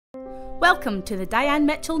Welcome to the Diane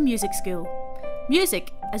Mitchell Music School.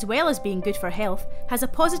 Music, as well as being good for health, has a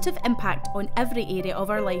positive impact on every area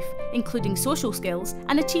of our life, including social skills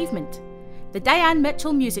and achievement. The Diane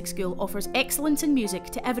Mitchell Music School offers excellence in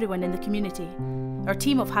music to everyone in the community. Our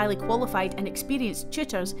team of highly qualified and experienced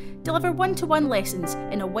tutors deliver one-to-one lessons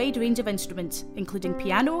in a wide range of instruments, including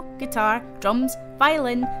piano, guitar, drums,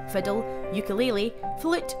 violin, fiddle, ukulele,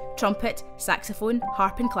 flute, trumpet, saxophone,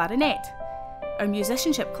 harp and clarinet. Our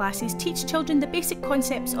musicianship classes teach children the basic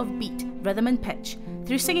concepts of beat, rhythm and pitch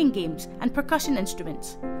through singing games and percussion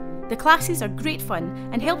instruments. The classes are great fun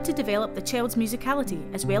and help to develop the child's musicality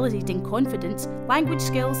as well as aiding confidence, language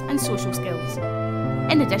skills and social skills.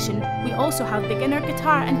 In addition, we also have beginner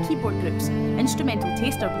guitar and keyboard groups, instrumental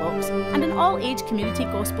taster blocks and an all-age community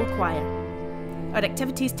gospel choir. Our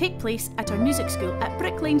activities take place at our music school at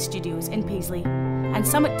Brick Lane Studios in Paisley, and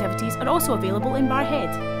some activities are also available in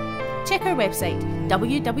Barrhead. Check our website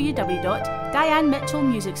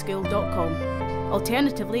www.dianemitchellmusicschool.com.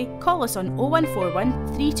 Alternatively, call us on 0141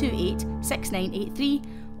 328 6983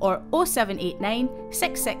 or 0789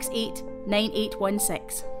 668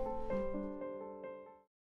 9816.